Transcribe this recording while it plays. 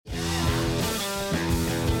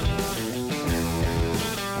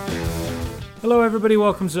Hello, everybody.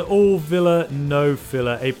 Welcome to All Villa No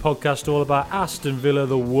Filler, a podcast all about Aston Villa,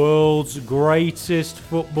 the world's greatest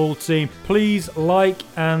football team. Please like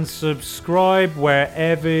and subscribe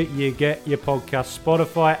wherever you get your podcast: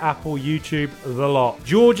 Spotify, Apple, YouTube, the lot.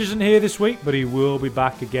 George isn't here this week, but he will be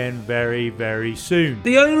back again very, very soon.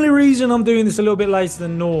 The only reason I'm doing this a little bit later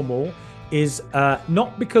than normal is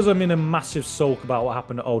not because I'm in a massive sulk about what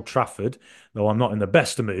happened at Old Trafford, though I'm not in the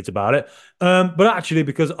best of moods about it, but actually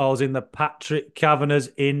because I was in the Patrick Kavanagh's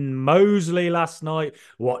in Moseley last night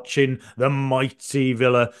watching the mighty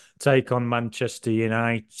Villa take on Manchester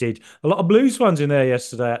United. A lot of Blues fans in there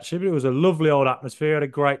yesterday, actually, but it was a lovely old atmosphere. I had a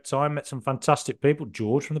great time, met some fantastic people.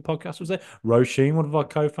 George from the podcast was there, Roisin, one of our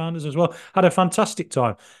co-founders as well. Had a fantastic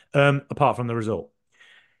time, apart from the result.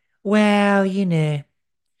 Well,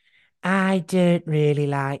 I don't really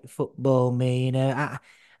like football,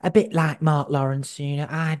 a bit like Mark Lawrence,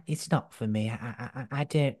 it's not for me. I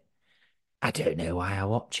don't know why I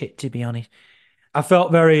watch it, to be honest. I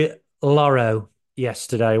felt very Loro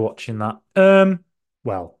yesterday watching that.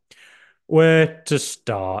 Well, where to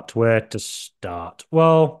start? Where to start?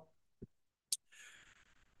 Well,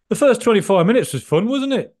 the first 25 minutes was fun,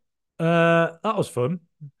 wasn't it? That was fun.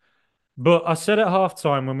 But I said at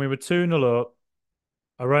halftime when we were 2-0 up,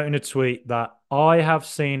 I wrote in a tweet that I have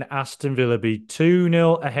seen Aston Villa be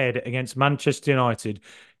 2-0 ahead against Manchester United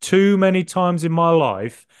too many times in my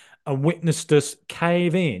life and witnessed us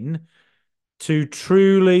cave in to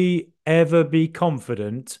truly ever be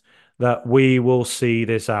confident that we will see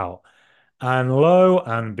this out. And lo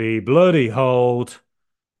and behold,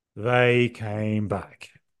 they came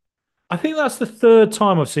back. I think that's the third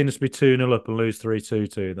time I've seen us be 2-0 up and lose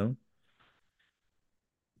 3-2 to them.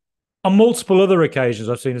 On multiple other occasions,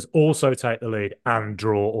 I've seen us also take the lead and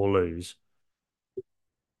draw or lose.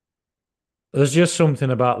 There's just something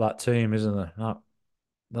about that team, isn't there?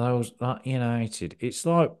 That United. It's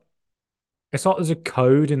like there's a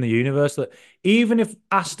code in the universe that even if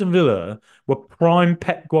Aston Villa were prime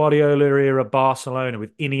Pep Guardiola era Barcelona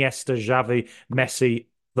with Iniesta, Xavi, Messi,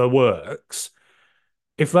 the works,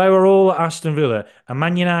 if they were all at Aston Villa and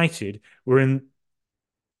Man United were in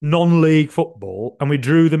non-league football and we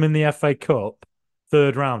drew them in the FA Cup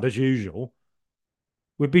third round as usual,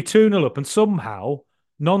 we'd be 2-0 up and somehow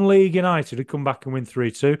non-league United would come back and win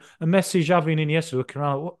 3-2 and Messi, Xavi and Iniesta looking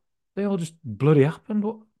around like, what? They all just bloody happened.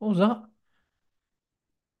 What was that?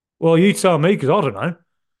 Well, you tell me because I don't know.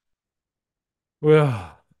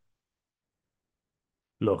 Well,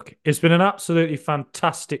 look, it's been an absolutely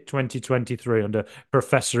fantastic 2023 under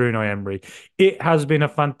Professor Unai Emery. It has been a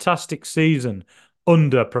fantastic season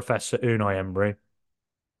under Professor Unai Emery.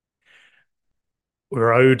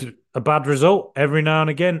 We're owed a bad result every now and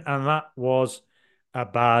again, and that was a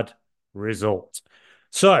bad result.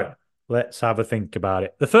 So let's have a think about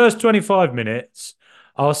it. The first 25 minutes,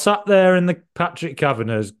 I was sat there in the Patrick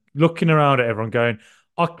Kavanagh's looking around at everyone going,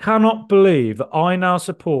 I cannot believe that I now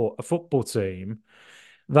support a football team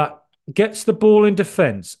that gets the ball in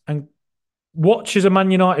defence and watches a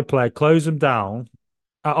Man United player close them down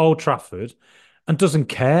at Old Trafford and doesn't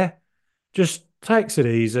care. Just takes it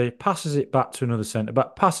easy, passes it back to another centre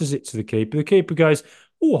back, passes it to the keeper. The keeper goes,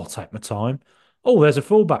 oh, I'll take my time. Oh, there's a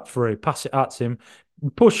fullback through. Pass it at him. We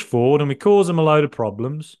push forward and we cause them a load of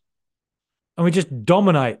problems. And we just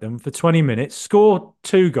dominate them for 20 minutes, score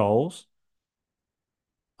 2 goals.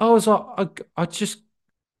 I was like, I just,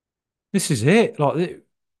 this is it. Like,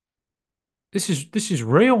 this is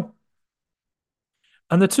real.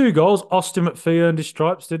 And the 2 goals, Austin McPhee earned his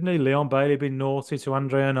stripes, didn't he? Leon Bailey being naughty to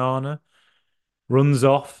Andre Onana. Runs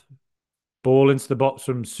off, ball into the box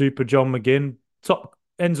from Super John McGinn. Top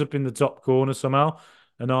ends up in the top corner somehow.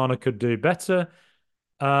 Onana could do better.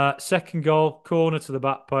 Second goal, corner to the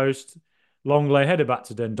back post. Long lay header back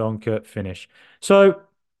to Dendoncker, finish. So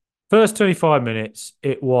first 25 minutes,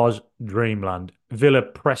 it was dreamland. Villa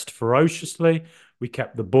pressed ferociously. We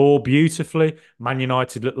kept the ball beautifully. Man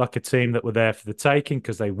United looked like a team that were there for the taking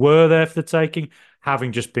because they were there for the taking,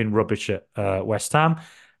 having just been rubbish at West Ham,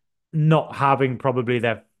 not having probably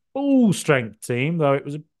their full strength team, though it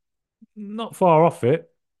was not far off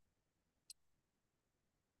it.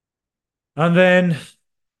 And then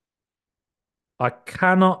I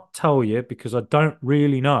cannot tell you because I don't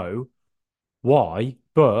really know why,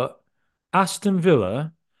 but Aston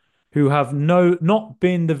Villa, who have not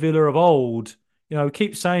been the Villa of old. We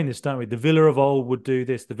keep saying this, don't we? The Villa of old would do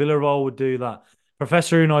this, the Villa of old would do that.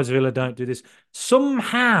 Professor Unai's Villa don't do this.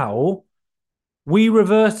 Somehow we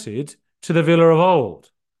reverted to the Villa of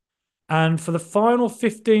old. And for the final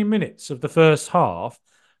 15 minutes of the first half,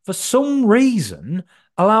 for some reason,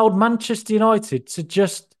 allowed Manchester United to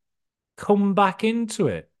just come back into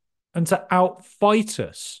it and to outfight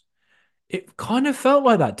us. It kind of felt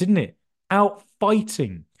like that, didn't it?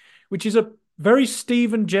 Outfighting, which is a very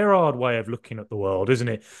Steven Gerrard way of looking at the world, isn't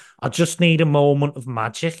it? I just need a moment of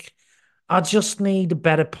magic. I just need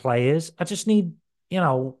better players. I just need,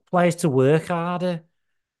 players to work harder.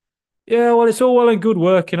 Yeah, well, it's all well and good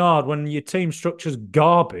working hard when your team structure's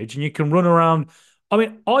garbage and you can run around. I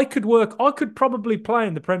mean, I could probably play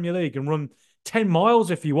in the Premier League and run 10 miles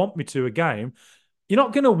if you want me to a game. You're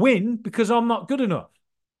not going to win because I'm not good enough,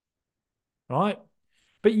 right?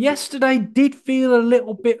 But yesterday did feel a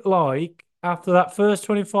little bit like, after that first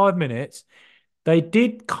 25 minutes, they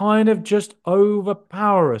did kind of just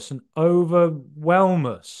overpower us and overwhelm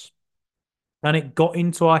us. And it got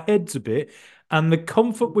into our heads a bit. And the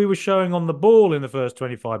comfort we were showing on the ball in the first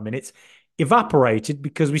 25 minutes evaporated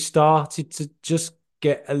because we started to just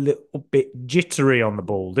get a little bit jittery on the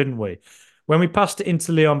ball, didn't we? When we passed it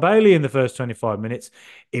into Leon Bailey in the first 25 minutes,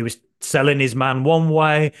 he was selling his man one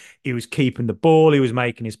way, he was keeping the ball, he was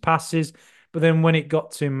making his passes. But then when it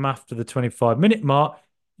got to him after the 25-minute mark,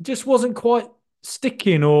 it just wasn't quite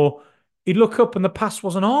sticking, or he'd look up and the pass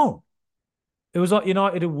wasn't on. It was like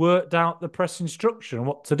United had worked out the press instruction and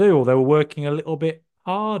what to do, or they were working a little bit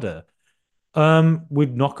harder.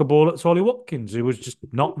 We'd knock a ball at Solly Watkins, who was just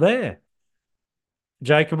not there.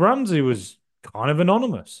 Jacob Ramsey was kind of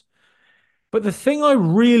anonymous. But the thing I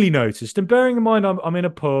really noticed, and bearing in mind I'm in a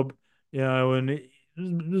pub, and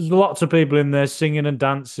there's lots of people in there singing and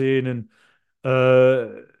dancing and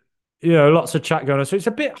lots of chat going on. So it's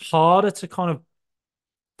a bit harder to kind of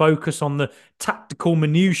focus on the tactical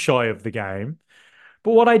minutiae of the game.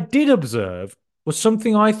 But what I did observe was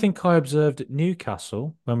something I think I observed at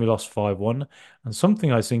Newcastle when we lost 5-1, and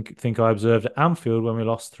something I think I observed at Anfield when we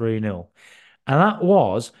lost 3-0. And that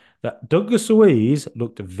was that Douglas Luiz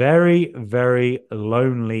looked very, very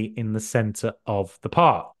lonely in the centre of the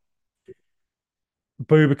park.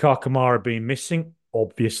 Boubacar Kamara being missing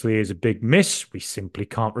obviously is a big miss. We simply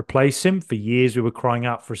can't replace him. For years, we were crying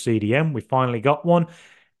out for a CDM. We finally got one,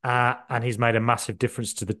 and he's made a massive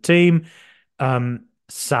difference to the team.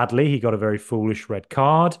 Sadly, he got a very foolish red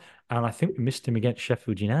card, and I think we missed him against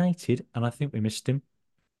Sheffield United, and I think we missed him.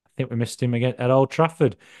 I think we missed him again at Old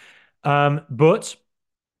Trafford. But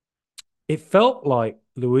it felt like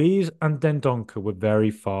Louise and Dendonka were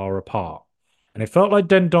very far apart. And it felt like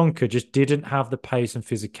Dendonka just didn't have the pace and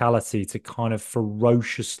physicality to kind of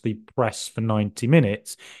ferociously press for 90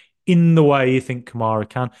 minutes in the way you think Kamara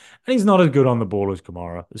can. And he's not as good on the ball as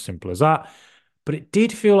Kamara, as simple as that. But it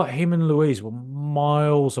did feel like him and Louise were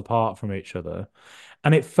miles apart from each other.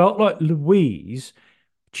 And it felt like Louise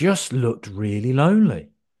just looked really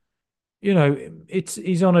lonely.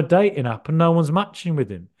 He's on a dating app and no one's matching with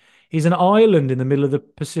him. He's an island in the middle of the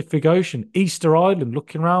Pacific Ocean, Easter Island,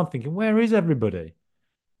 looking around thinking, where is everybody?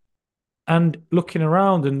 And looking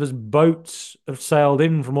around, and there's boats have sailed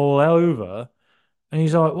in from all over. And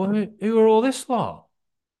he's like, well, who are all this lot?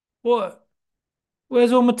 What?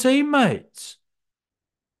 Where's all my teammates?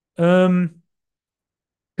 Because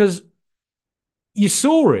you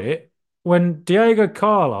saw it when Diego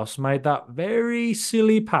Carlos made that very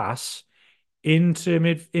silly pass into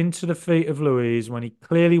the feet of Luis when he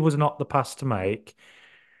clearly was not the pass to make.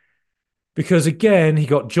 Because again, he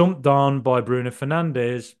got jumped on by Bruno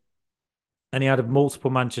Fernandes and he had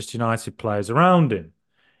multiple Manchester United players around him.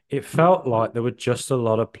 It felt like there were just a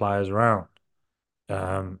lot of players around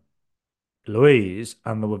um, Luis,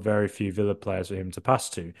 and there were very few Villa players for him to pass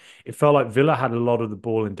to. It felt like Villa had a lot of the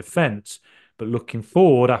ball in defence, but looking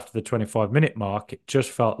forward after the 25-minute mark, it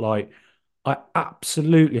just felt like I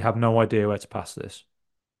absolutely have no idea where to pass this.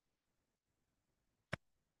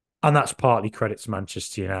 And that's partly credit to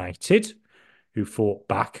Manchester United, who fought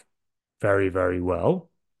back very, very well.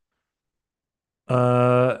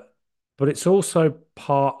 Uh, but it's also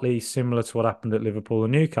partly similar to what happened at Liverpool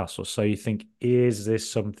and Newcastle. So you think, is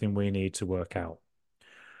this something we need to work out?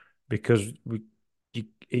 Because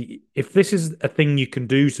you, if this is a thing you can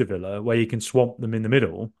do to Villa, where you can swamp them in the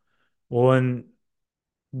middle, well, then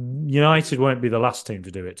United won't be the last team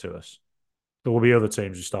to do it to us. There will be other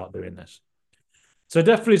teams who start doing this. So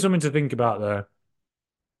definitely something to think about there.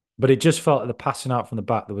 But it just felt like the passing out from the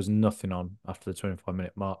back, there was nothing on after the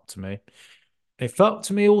 25-minute mark to me. It felt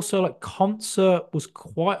to me also like Concert was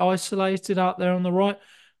quite isolated out there on the right.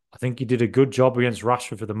 I think he did a good job against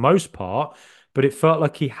Rashford for the most part, but it felt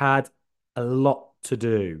like he had a lot to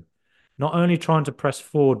do. Not only trying to press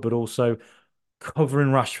forward, but also covering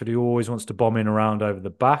Rashford, who always wants to bomb in around over the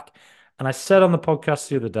back. And I said on the podcast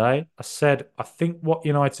the other day, I said, I think what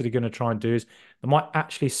United are going to try and do is they might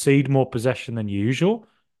actually cede more possession than usual.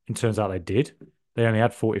 It turns out they did. They only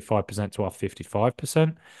had 45% to our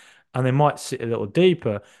 55%. And they might sit a little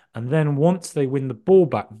deeper. And then once they win the ball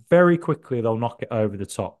back, very quickly they'll knock it over the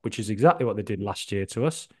top, which is exactly what they did last year to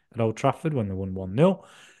us at Old Trafford when they won 1-0.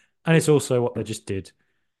 And it's also what they just did.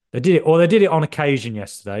 They did it on occasion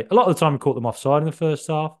yesterday. A lot of the time we caught them offside in the first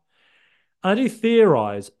half. I do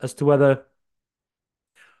theorise as to whether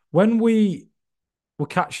when we were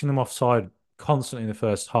catching them offside constantly in the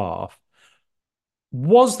first half,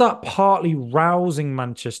 was that partly rousing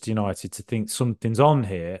Manchester United to think something's on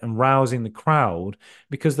here and rousing the crowd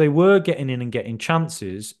because they were getting in and getting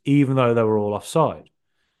chances, even though they were all offside?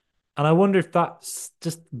 And I wonder if that's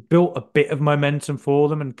just built a bit of momentum for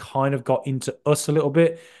them and kind of got into us a little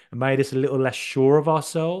bit and made us a little less sure of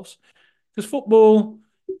ourselves. Because football,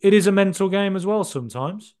 it is a mental game as well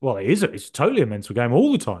sometimes. Well, it's totally a mental game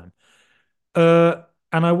all the time. Uh,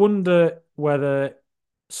 and I wonder whether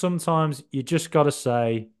sometimes you just got to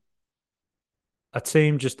say a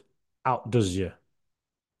team just outdoes you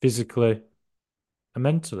physically and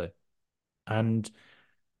mentally. And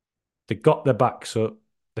they got their backs up.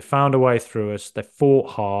 They found a way through us. They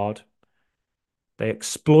fought hard. They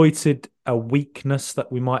exploited a weakness that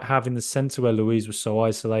we might have in the centre where Louise was so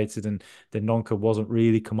isolated and Dendoncker wasn't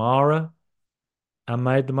really Kamara and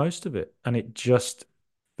made the most of it. And it just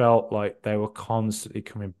felt like they were constantly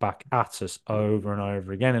coming back at us over and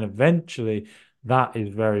over again. And eventually, that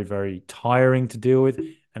is very, very tiring to deal with.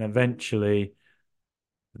 And eventually,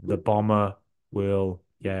 the bomber will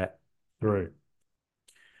get through,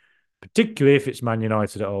 particularly if it's Man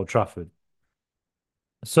United at Old Trafford.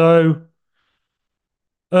 So,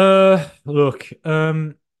 look,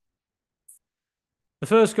 the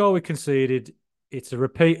first goal we conceded, it's a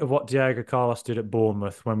repeat of what Diego Carlos did at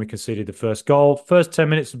Bournemouth when we conceded the first goal. First 10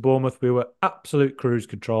 minutes of Bournemouth, we were absolute cruise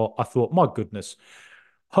control. I thought, my goodness,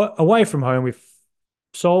 away from home,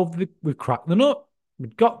 we've cracked the nut.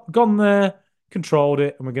 We've gone there, controlled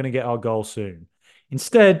it, and we're going to get our goal soon.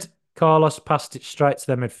 Instead, Carlos passed it straight to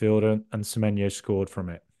their midfielder and Semenyo scored from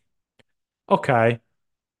it. Okay,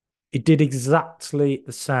 he did exactly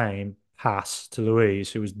the same pass to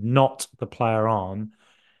Louise, who was not the player on,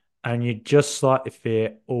 and you just slightly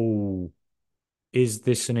fear, oh, is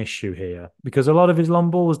this an issue here? Because a lot of his long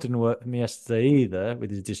balls didn't work for me yesterday either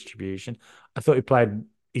with his distribution. I thought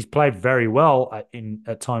he's played very well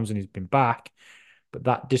at times when he's been back, but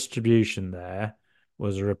that distribution there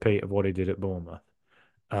was a repeat of what he did at Bournemouth.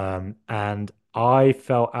 And I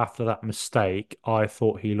felt after that mistake, I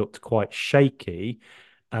thought he looked quite shaky,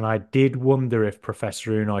 and I did wonder if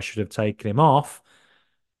Professor Unai should have taken him off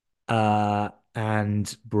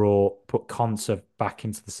and put Konsa back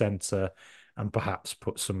into the centre and perhaps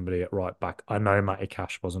put somebody at right back. I know Matty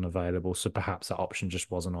Cash wasn't available, so perhaps that option just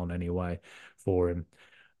wasn't on anyway for him.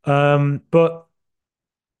 But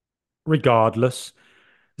regardless,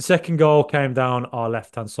 the second goal came down our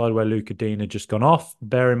left hand side where Luca Dean had just gone off.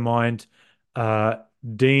 Bear in mind, uh,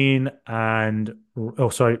 Dean and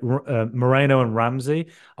Moreno and Ramsey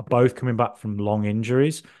are both coming back from long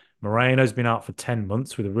injuries. Moreno's been out for 10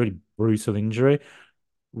 months with a really brutal injury.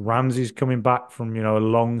 Ramsey's coming back from, a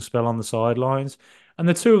long spell on the sidelines. And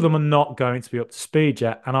the two of them are not going to be up to speed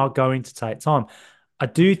yet and are going to take time. I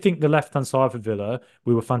do think the left hand side for Villa,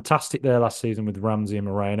 we were fantastic there last season with Ramsey and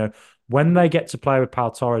Moreno. When they get to play with Pau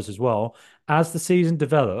Torres as well, as the season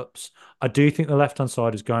develops, I do think the left hand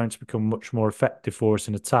side is going to become much more effective for us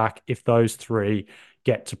in attack if those three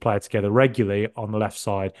get to play together regularly on the left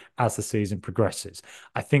side as the season progresses.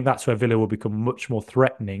 I think that's where Villa will become much more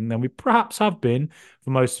threatening than we perhaps have been for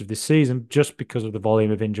most of this season, just because of the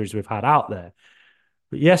volume of injuries we've had out there.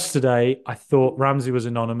 But yesterday, I thought Ramsey was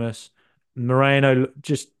anonymous. Moreno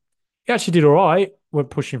he actually did all right, went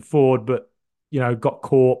pushing forward, but, got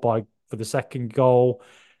caught for the second goal.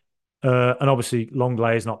 And obviously,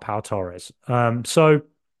 Longley is not Pau Torres. So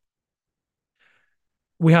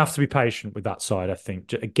we have to be patient with that side, I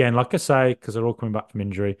think. Again, like I say, because they're all coming back from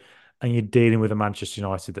injury, and you're dealing with a Manchester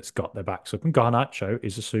United that's got their backs up. And Garnacho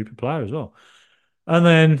is a super player as well. And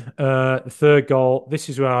then the third goal, this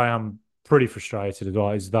is where I am pretty frustrated as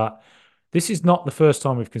well, is that this is not the first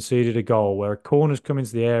time we've conceded a goal where a corner's come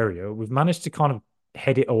into the area. We've managed to kind of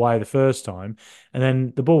head it away the first time, and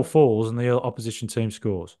then the ball falls and the opposition team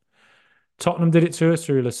scores. Tottenham did it to us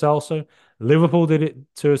through Lo Celso. Liverpool did it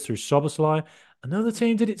to us through Szoboszlai. Another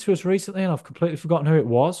team did it to us recently, and I've completely forgotten who it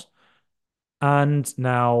was. And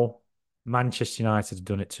now Manchester United have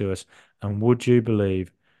done it to us. And would you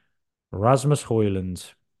believe Rasmus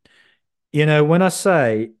Højlund? When I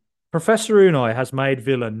say Professor Unai has made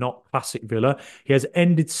Villa not classic Villa. He has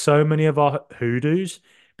ended so many of our hoodoos.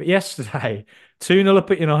 But yesterday, 2-0 up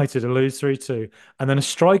at United and lose 3-2, and then a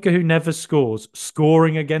striker who never scores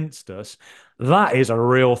scoring against us. That is a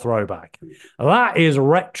real throwback. That is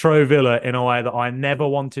retro Villa in a way that I never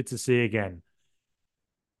wanted to see again.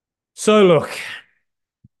 So, look,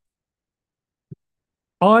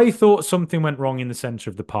 I thought something went wrong in the centre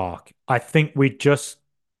of the park. I think we just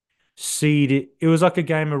seeded. It was like a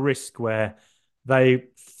game of Risk where they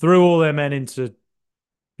threw all their men into,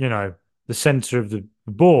 you know, the centre of the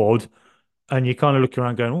board, and you kind of look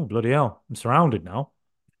around going, "Oh bloody hell, I'm surrounded now."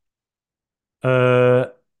 Uh,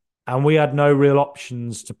 and we had no real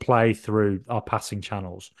options to play through our passing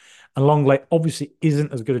channels. And Longley obviously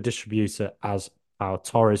isn't as good a distributor as our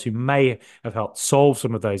Torres, who may have helped solve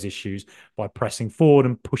some of those issues by pressing forward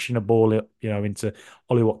and pushing a ball, into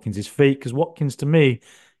Ollie Watkins's feet. Because Watkins, to me,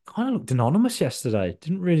 kind of looked anonymous yesterday.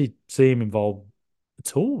 Didn't really see him involved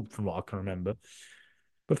at all, from what I can remember.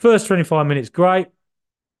 But first 25 minutes, great.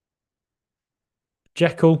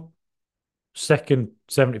 Jekyll, second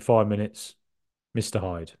 75 minutes, Mr.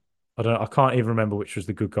 Hyde. I can't even remember which was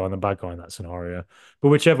the good guy and the bad guy in that scenario. But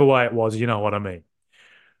whichever way it was, you know what I mean.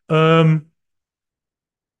 Um,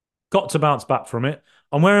 got to bounce back from it.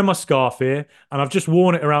 I'm wearing my scarf here, and I've just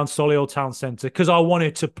worn it around Solihull Town Centre because I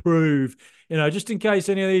wanted to prove, just in case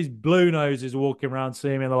any of these blue noses are walking around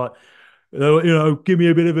seeing me and they're like, give me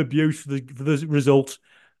a bit of abuse for the result.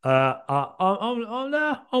 I'm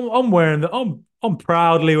wearing I'm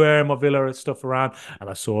proudly wearing my Villa stuff around, and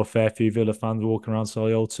I saw a fair few Villa fans walking around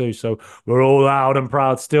Solihull too. So we're all loud and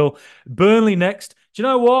proud still. Burnley next. Do you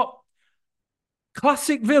know what?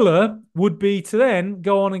 Classic Villa would be to then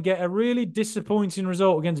go on and get a really disappointing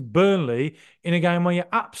result against Burnley in a game where you're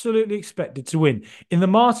absolutely expected to win. In the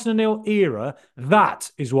Martin O'Neill era, that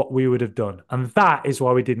is what we would have done. And that is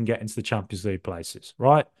why we didn't get into the Champions League places,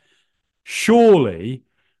 right? Surely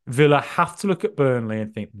Villa have to look at Burnley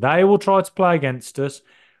and think they will try to play against us.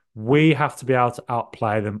 We have to be able to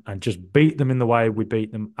outplay them and just beat them in the way we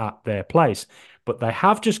beat them at their place. But they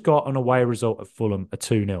have just got an away result at Fulham, a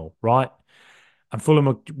 2-0, right? And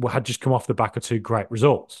Fulham had just come off the back of two great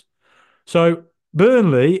results. So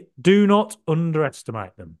Burnley, do not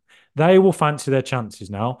underestimate them. They will fancy their chances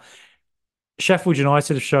now. Sheffield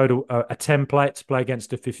United have showed a template to play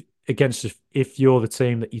against if you're the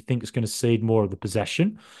team that you think is going to cede more of the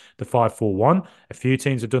possession, the 5-4-1. A few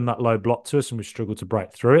teams have done that low block to us and we've struggled to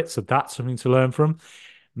break through it. So that's something to learn from.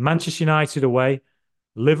 Manchester United away,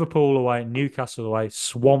 Liverpool away, Newcastle away,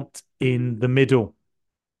 swamped in the middle.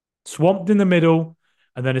 Swamped in the middle.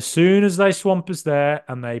 And then as soon as they swamp us there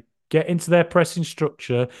and they get into their pressing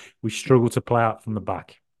structure, we struggle to play out from the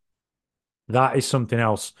back. That is something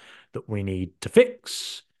else that we need to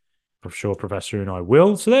fix. I'm sure Professor and I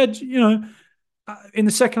will. So they're, in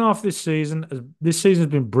the second half of this season has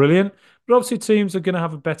been brilliant. But obviously, teams are going to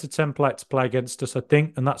have a better template to play against us, I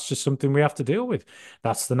think, and that's just something we have to deal with.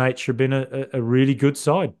 That's the nature of being a really good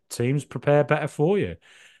side. Teams prepare better for you.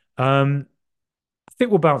 I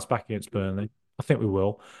think we'll bounce back against Burnley. I think we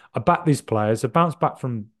will. I back these players. They've bounced back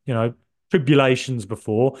from, tribulations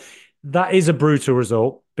before. That is a brutal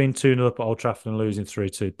result, being 2-0 up at Old Trafford and losing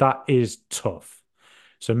 3-2. That is tough.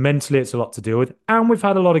 So mentally, it's a lot to deal with. And we've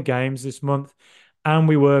had a lot of games this month. And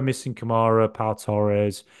we were missing Kamara, Pau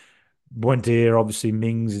Torres, Buendia, obviously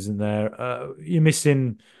Mings isn't there. You're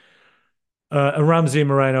missing and Ramsey and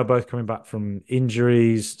Moreno both coming back from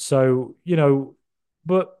injuries. So,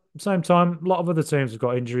 but at the same time, a lot of other teams have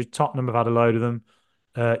got injuries. Tottenham have had a load of them.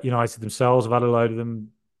 United themselves have had a load of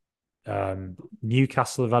them.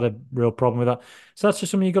 Newcastle have had a real problem with that. So that's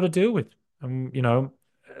just something you've got to deal with. And,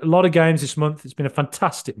 a lot of games this month. It's been a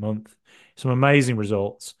fantastic month. Some amazing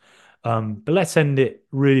results. But let's end it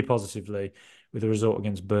really positively with a result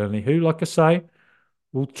against Burnley, who, like I say,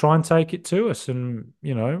 will try and take it to us. And,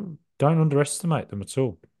 don't underestimate them at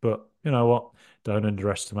all. But you know what? Don't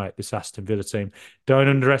underestimate this Aston Villa team. Don't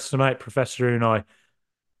underestimate Professor Unai.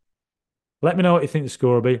 Let me know what you think the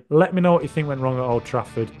score will be. Let me know what you think went wrong at Old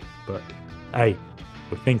Trafford. But hey,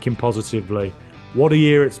 we're thinking positively. What a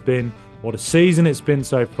year it's been. What a season it's been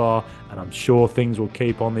so far. And I'm sure things will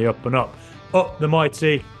keep on the up and up. Up the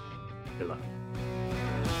mighty Villa.